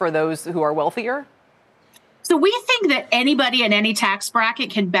strategy just for those who are wealthier? So we think that anybody in any tax bracket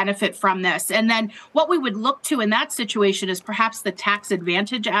can benefit from this. And then what we would look to in that situation is perhaps the tax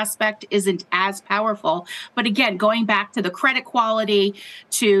advantage aspect isn't as powerful. But again, going back to the credit quality,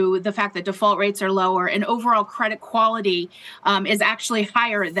 to the fact that default rates are lower, and overall credit quality is actually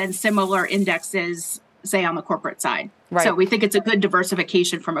higher than similar indexes, say, on the corporate side. Right. So we think it's a good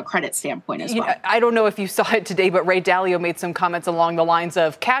diversification from a credit standpoint as well. I don't know if you saw it today, but Ray Dalio made some comments along the lines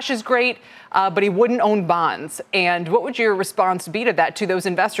of cash is great, but he wouldn't own bonds. And what would your response be to that, to those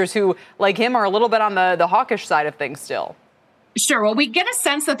investors who, like him, are a little bit on the hawkish side of things still? Sure. Well, we get a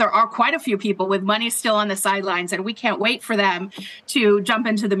sense that there are quite a few people with money still on the sidelines, and we can't wait for them to jump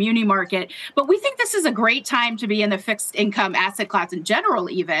into the muni market. But we think this is a great time to be in the fixed income asset class in general,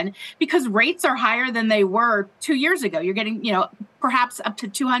 even because rates are higher than they were 2 years ago. You're getting, perhaps up to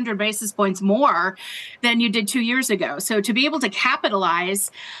 200 basis points more than you did 2 years ago. So to be able to capitalize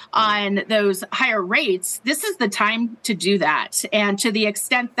on those higher rates, this is the time to do that. And to the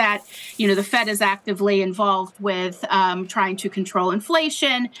extent that, the Fed is actively involved with trying to control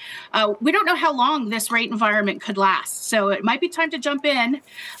inflation, we don't know how long this rate environment could last. So it might be time to jump in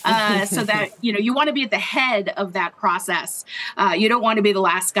so that, you want to be at the head of that process. You don't want to be the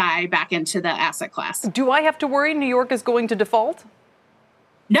last guy back into the asset class. Do I have to worry New York is going to default?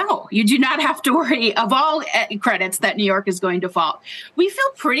 No, you do not have to worry of all credits that New York is going to default. We feel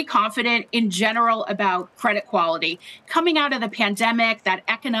pretty confident in general about credit quality. Coming out of the pandemic, that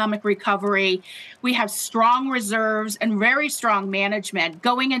economic recovery, we have strong reserves and very strong management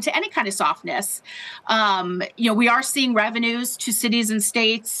going into any kind of softness. We are seeing revenues to cities and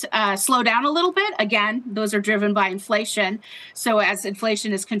states slow down a little bit. Again, those are driven by inflation. So as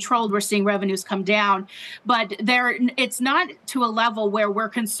inflation is controlled, we're seeing revenues come down. But it's not to a level where we're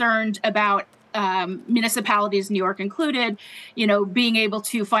concerned about municipalities, New York included, being able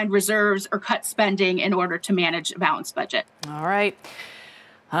to find reserves or cut spending in order to manage a balanced budget. All right.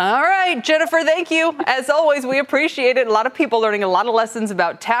 All right, Jennifer, thank you. As always, we appreciate it. A lot of people learning a lot of lessons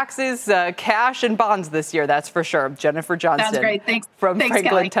about taxes, cash, and bonds this year, that's for sure. Jennifer Johnston. That's great. Thanks. Franklin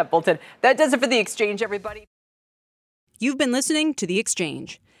Kelly. Templeton. That does it for The Exchange, everybody. You've been listening to The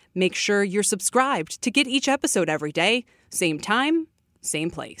Exchange. Make sure you're subscribed to get each episode every day. Same time, same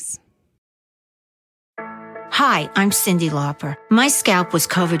place. Hi, I'm Cyndi Lauper. My scalp was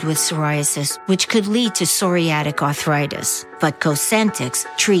covered with psoriasis, which could lead to psoriatic arthritis. But Cosentyx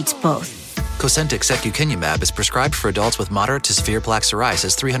treats both. Cosentyx secukinumab is prescribed for adults with moderate to severe plaque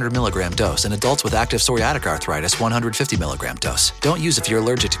psoriasis 300 milligram dose and adults with active psoriatic arthritis 150 milligram dose. Don't use if you're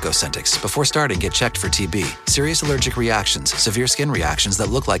allergic to Cosentyx. Before starting, get checked for TB. Serious allergic reactions, severe skin reactions that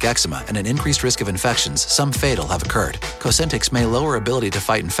look like eczema, and an increased risk of infections, some fatal, have occurred. Cosentyx may lower ability to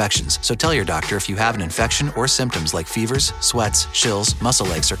fight infections, so tell your doctor if you have an infection or symptoms like fevers, sweats, chills,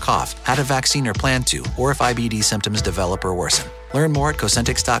 muscle aches, or cough, had a vaccine or plan to, or if IBD symptoms develop or worsen. Learn more at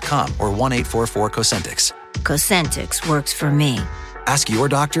Cosentyx.com or 1-844-COSENTYX. Cosentyx works for me. Ask your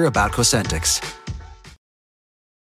doctor about Cosentyx.